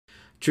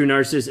True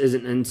narcissist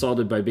isn't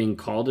insulted by being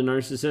called a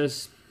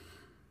narcissist.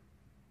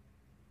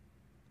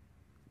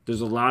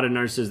 There's a lot of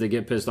narcissists that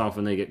get pissed off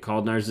when they get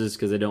called narcissists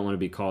because they don't want to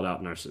be called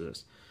out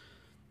narcissists.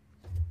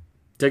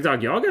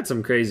 TikTok, y'all got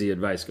some crazy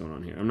advice going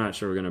on here. I'm not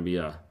sure we're going to be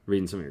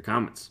reading some of your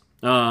comments.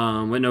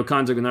 With no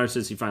contact with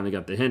narcissists, you finally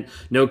got the hint.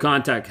 No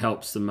contact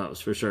helps the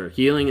most, for sure.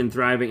 Healing and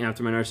thriving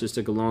after my narcissist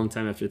took a long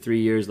time. After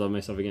 3 years, love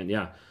myself again.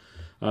 Yeah.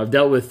 I've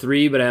dealt with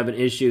 3, but I have an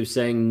issue of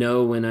saying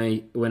no when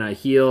I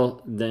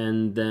heal,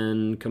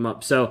 then come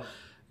up. So,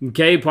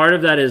 okay, part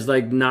of that is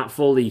like not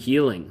fully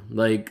healing.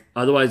 Like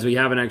otherwise we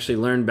haven't actually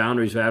learned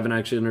boundaries. We haven't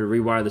actually learned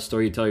to rewire the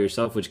story you tell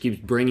yourself, which keeps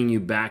bringing you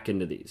back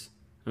into these.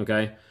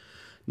 Okay?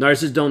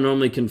 Narcissists don't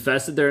normally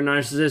confess that they're a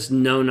narcissist.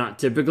 No, not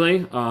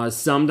typically.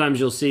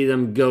 Sometimes you'll see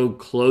them go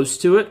close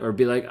to it or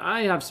be like,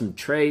 I have some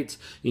traits,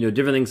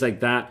 different things like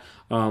that.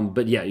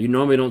 But yeah, you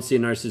normally don't see a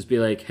narcissist be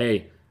like,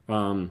 hey,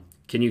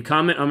 can you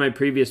comment on my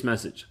previous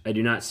message? I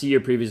do not see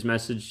your previous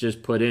message.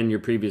 Just put in your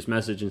previous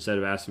message instead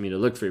of asking me to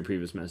look for your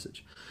previous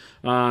message.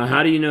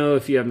 How do you know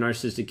if you have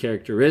narcissistic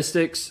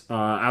characteristics?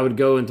 I would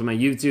go into my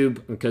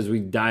YouTube because we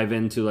dive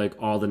into like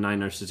all the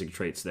 9 narcissistic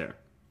traits there.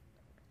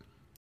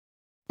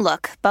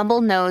 Look,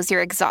 Bumble knows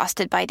you're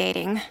exhausted by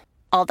dating.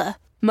 All the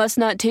must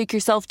not take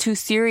yourself too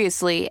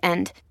seriously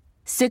and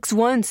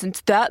 6'1"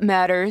 since that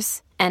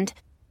matters. And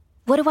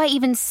what do I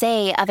even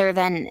say other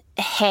than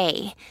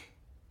hey?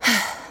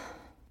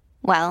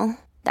 Well,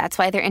 that's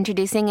why they're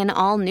introducing an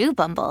all-new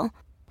Bumble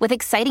with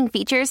exciting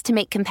features to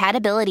make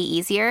compatibility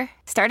easier,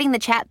 starting the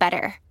chat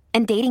better,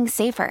 and dating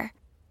safer.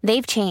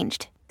 They've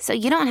changed, so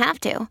you don't have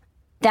to.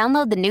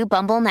 Download the new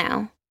Bumble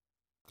now.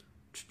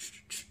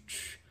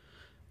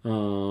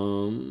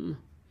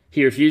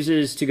 He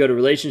refuses to go to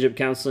relationship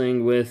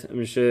counseling with,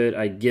 should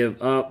I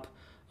give up?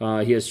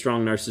 He has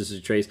strong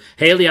narcissistic traits.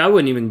 Haley, I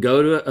wouldn't even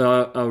go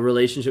to a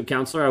relationship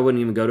counselor. I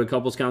wouldn't even go to a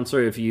couples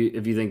counselor if you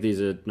think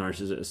he's a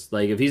narcissist.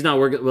 Like if he's not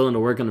willing to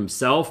work on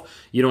himself,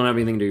 you don't have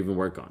anything to even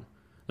work on.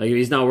 Like if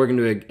he's not working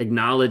to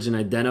acknowledge and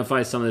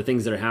identify some of the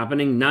things that are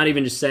happening, not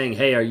even just saying,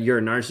 hey, you're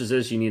a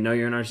narcissist, you need to know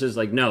you're a narcissist.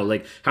 Like, no,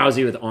 like how's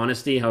he with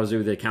honesty? How's he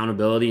with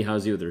accountability?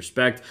 How's he with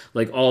respect?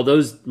 Like all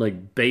those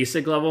like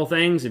basic level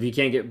things. If you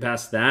can't get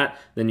past that,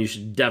 then you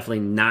should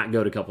definitely not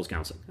go to couples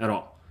counseling at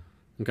all.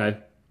 Okay.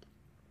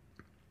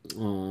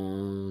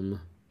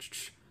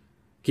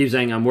 Keep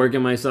saying I'm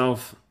working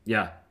myself.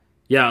 Yeah.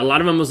 A lot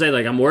of them will say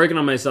like I'm working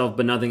on myself,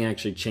 but nothing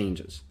actually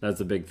changes. That's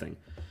the big thing.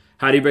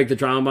 How do you break the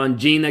trauma bond?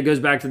 Gene, that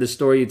goes back to the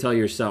story you tell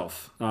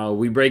yourself.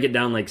 We break it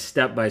down like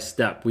step by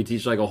step. We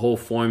teach like a whole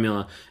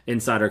formula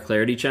inside our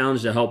Clarity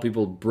Challenge to help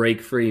people break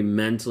free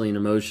mentally and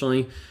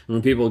emotionally. And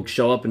when people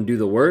show up and do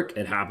the work,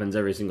 it happens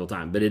every single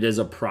time. But it is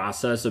a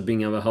process of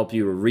being able to help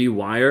you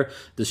rewire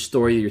the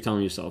story that you're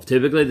telling yourself.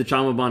 Typically, the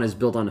trauma bond is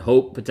built on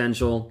hope,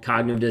 potential,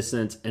 cognitive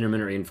dissonance,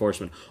 intermittent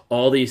reinforcement.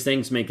 All these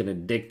things make an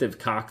addictive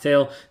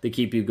cocktail that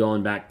keep you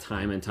going back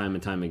time and time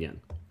and time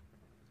again.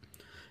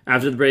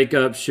 After the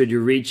breakup, should you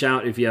reach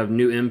out if you have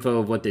new info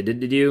of what they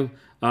did to you?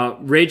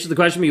 Rachel, the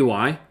question be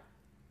why?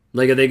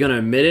 Like, are they going to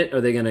admit it?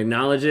 Are they going to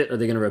acknowledge it? Are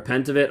they going to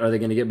repent of it? Are they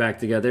going to get back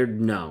together?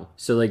 No.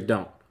 So, like,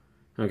 don't.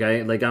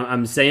 Okay? Like,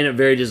 I'm saying it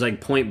very just, like,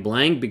 point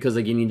blank because,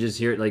 like, you need to just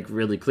hear it, like,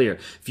 really clear.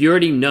 If you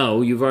already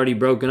know, you've already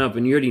broken up,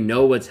 and you already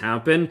know what's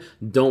happened,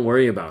 don't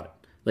worry about it.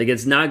 Like,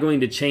 it's not going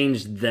to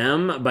change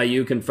them by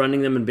you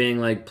confronting them and being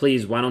like,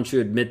 please, why don't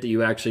you admit that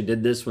you actually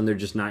did this when they're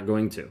just not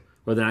going to,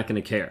 or they're not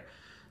going to care.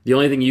 The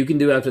only thing you can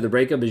do after the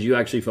breakup is you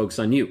actually focus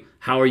on you.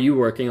 How are you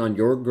working on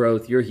your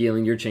growth, your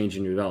healing, your change,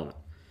 and your development?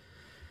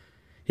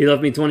 He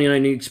left me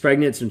 29 weeks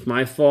pregnant. It's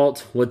my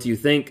fault. What do you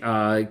think?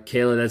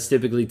 Kayla, that's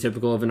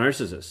typical of a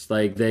narcissist.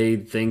 Like they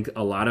think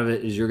a lot of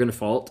it is your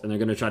fault and they're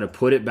going to try to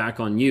put it back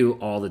on you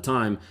all the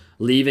time.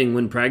 Leaving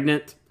when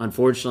pregnant,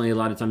 unfortunately, a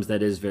lot of times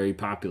that is very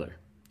popular.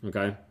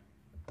 Okay?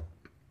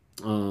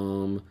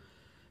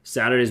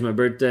 Saturday's my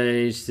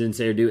birthday. She didn't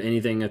say or do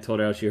anything. I told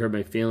her how she hurt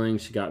my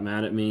feelings. She got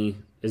mad at me.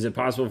 Is it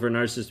possible for a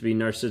narcissist to be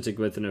narcissistic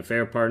with an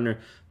affair partner,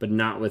 but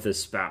not with a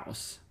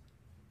spouse?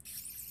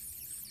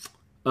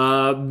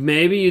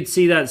 Maybe you'd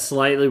see that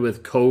slightly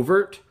with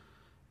covert,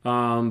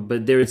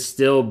 but there would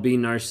still be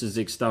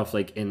narcissistic stuff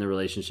like in the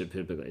relationship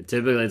typically.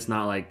 Typically, it's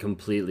not like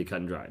completely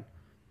cut and dried.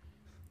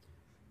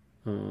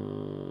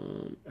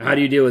 How do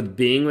you deal with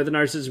being with a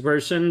narcissistic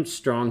person?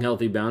 Strong,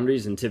 healthy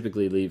boundaries, and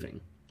typically leaving.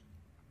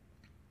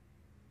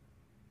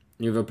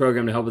 You have a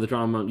program to help with the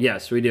trauma bond?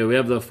 Yes, we do. We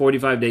have the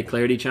 45-day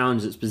Clarity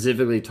Challenge that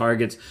specifically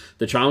targets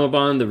the trauma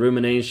bond, the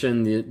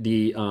rumination,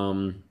 the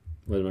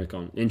what am I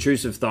calling?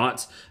 Intrusive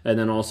thoughts, and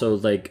then also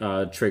like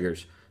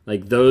triggers.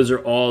 Like those are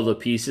all the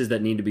pieces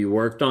that need to be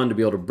worked on to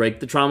be able to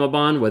break the trauma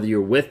bond. Whether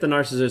you're with the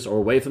narcissist or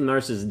away from the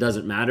narcissist, it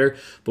doesn't matter.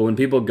 But when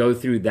people go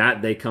through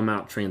that, they come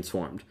out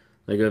transformed.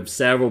 Like we have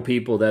several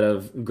people that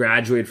have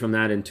graduated from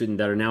that and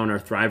that are now in our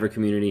Thriver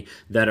community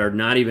that are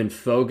not even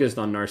focused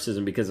on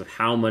narcissism because of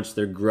how much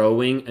they're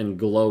growing and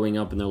glowing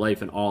up in their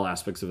life in all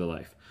aspects of their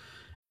life.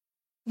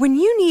 When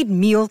you need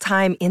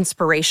mealtime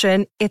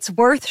inspiration, it's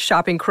worth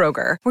shopping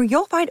Kroger, where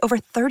you'll find over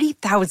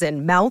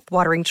 30,000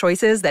 mouth-watering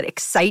choices that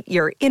excite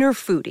your inner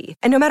foodie.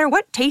 And no matter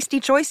what tasty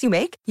choice you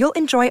make, you'll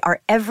enjoy our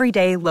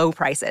everyday low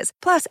prices,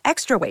 plus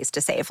extra ways to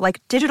save,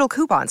 like digital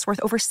coupons worth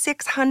over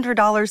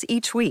 $600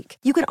 each week.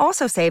 You can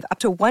also save up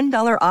to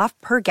 $1 off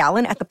per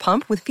gallon at the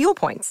pump with fuel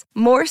points.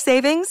 More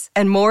savings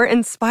and more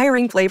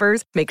inspiring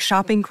flavors make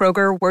shopping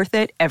Kroger worth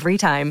it every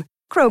time.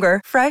 Kroger,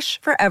 fresh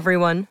for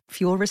everyone.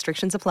 Fuel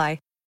restrictions apply.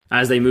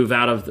 As they move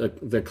out of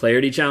the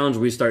clarity challenge,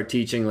 we start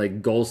teaching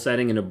like goal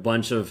setting in a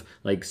bunch of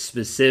like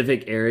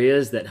specific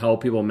areas that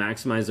help people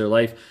maximize their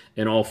life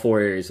in all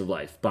 4 areas of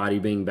life: body,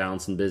 being,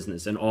 balance, and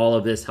business. And all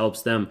of this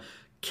helps them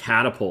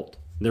catapult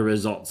the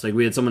results. Like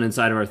we had someone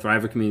inside of our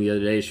Thriver community the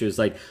other day. She was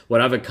like,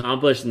 what I've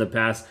accomplished in the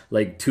past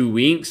like 2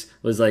 weeks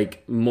was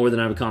like more than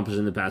I've accomplished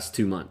in the past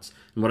 2 months.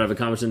 And what I've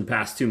accomplished in the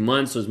past 2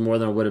 months was more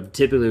than I would have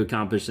typically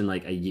accomplished in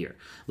like a year.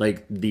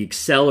 Like the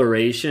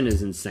acceleration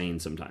is insane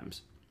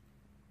sometimes.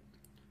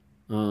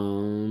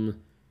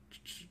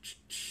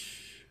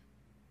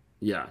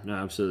 Yeah, no,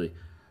 absolutely.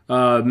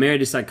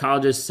 Married a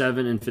psychologist,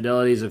 7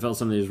 infidelities. I felt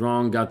something was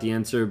wrong. Got the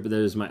answer, but that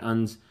is my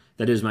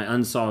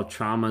unsolved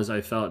traumas.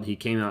 I felt he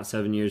came out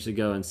 7 years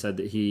ago and said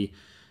that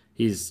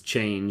he's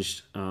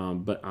changed.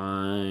 But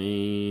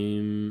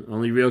I'm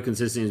only real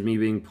consistency is me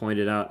being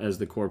pointed out as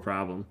the core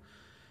problem.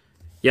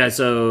 Yeah,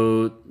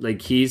 so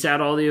like he's had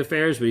all the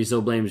affairs, but he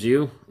still blames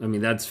you. I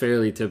mean, that's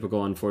fairly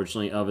typical,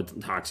 unfortunately, of a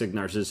toxic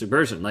narcissistic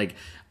person. Like,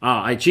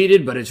 I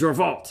cheated, but it's your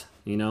fault.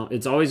 You know,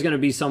 it's always going to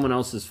be someone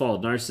else's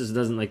fault. Narcissist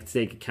doesn't like to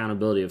take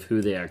accountability of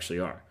who they actually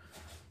are.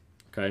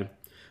 Okay,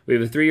 we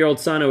have a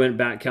 3-year-old son. I went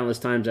back countless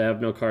times. I have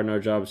no car, no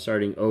job,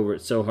 starting over.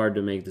 It's so hard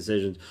to make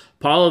decisions.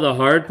 Paula, the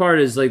hard part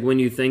is like when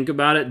you think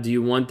about it, do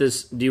you want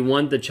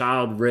the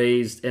child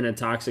raised in a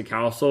toxic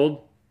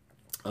household?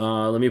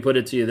 Let me put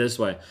it to you this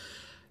way.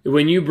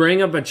 When you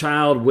bring up a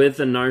child with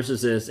a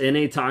narcissist in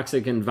a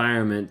toxic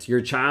environment, your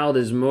child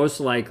is most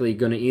likely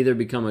going to either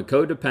become a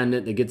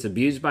codependent that gets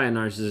abused by a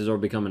narcissist or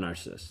become a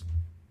narcissist.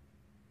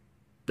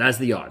 That's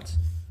the odds.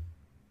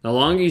 The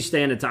longer you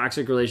stay in a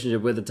toxic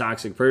relationship with a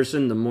toxic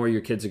person, the more your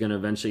kids are going to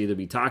eventually either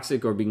be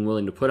toxic or being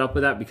willing to put up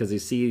with that because they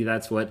see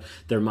that's what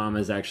their mom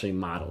is actually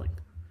modeling.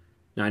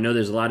 Now, I know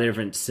there's a lot of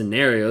different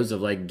scenarios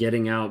of like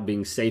getting out,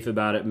 being safe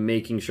about it,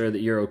 making sure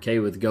that you're okay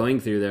with going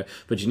through there,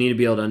 but you need to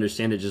be able to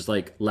understand it just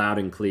like loud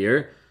and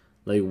clear.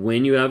 Like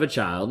when you have a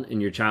child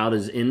and your child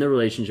is in the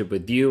relationship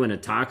with you and a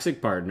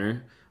toxic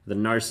partner, the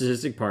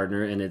narcissistic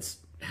partner, and it's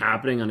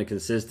happening on a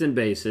consistent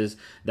basis,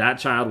 that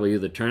child will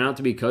either turn out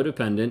to be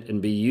codependent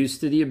and be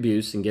used to the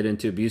abuse and get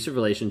into abusive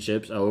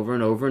relationships over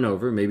and over and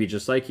over, maybe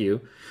just like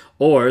you,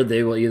 or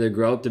they will either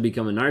grow up to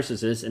become a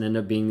narcissist and end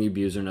up being the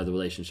abuser in other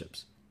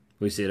relationships.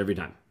 We see it every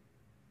time.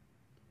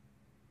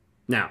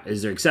 Now,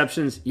 is there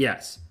exceptions?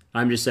 Yes.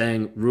 I'm just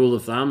saying, rule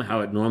of thumb, how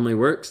it normally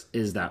works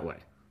is that way.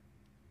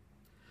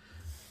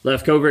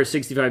 Left covert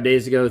 65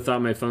 days ago.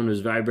 Thought my phone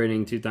was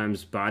vibrating 2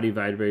 times. Body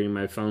vibrating.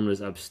 My phone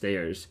was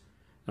upstairs.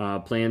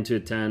 Plan to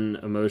attend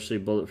emotionally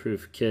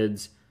bulletproof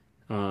kids.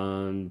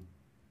 Planning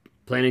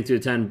to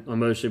attend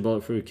emotionally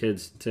bulletproof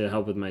kids to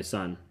help with my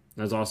son.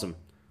 That's awesome.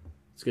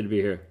 It's good to be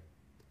here.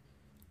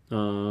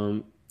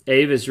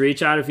 Avis,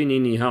 reach out if you need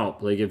any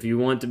help. Like if you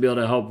want to be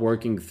able to help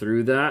working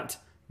through that,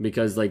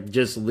 because like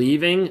just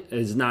leaving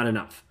is not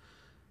enough.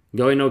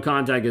 Going no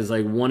contact is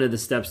like one of the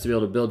steps to be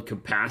able to build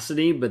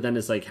capacity, but then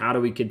it's like, how do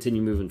we continue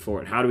moving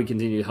forward? How do we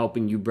continue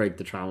helping you break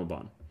the trauma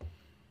bond?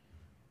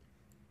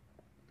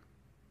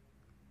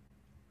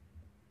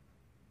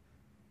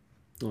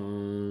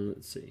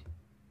 Let's see.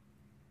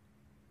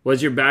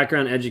 What's your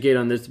background? Educate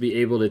on this to be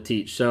able to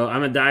teach. So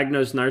I'm a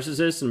diagnosed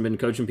narcissist and been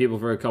coaching people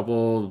for a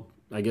couple,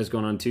 I guess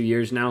going on 2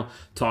 years now,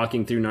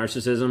 talking through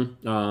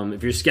narcissism.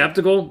 If you're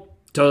skeptical,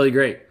 totally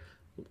great.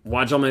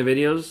 Watch all my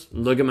videos,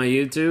 look at my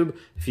YouTube.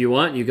 If you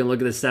want, you can look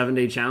at the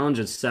 7-day challenge.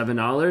 It's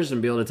 $7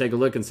 and be able to take a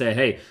look and say,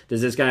 hey,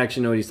 does this guy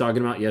actually know what he's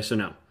talking about? Yes or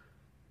no?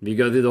 If you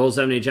go through the whole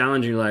 7-day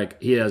challenge and you're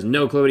like, he has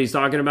no clue what he's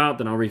talking about,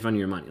 then I'll refund you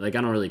your money. Like,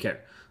 I don't really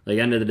care. Like,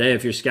 end of the day,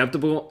 if you're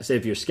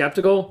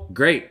skeptical,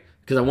 great,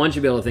 because I want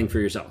you to be able to think for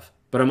yourself.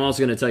 But I'm also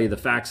going to tell you the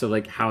facts of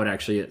like how it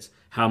actually is,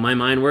 how my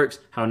mind works,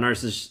 how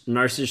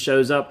narcissist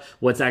shows up,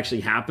 what's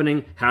actually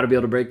happening, how to be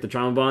able to break the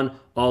trauma bond,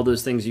 all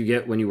those things you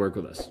get when you work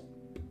with us.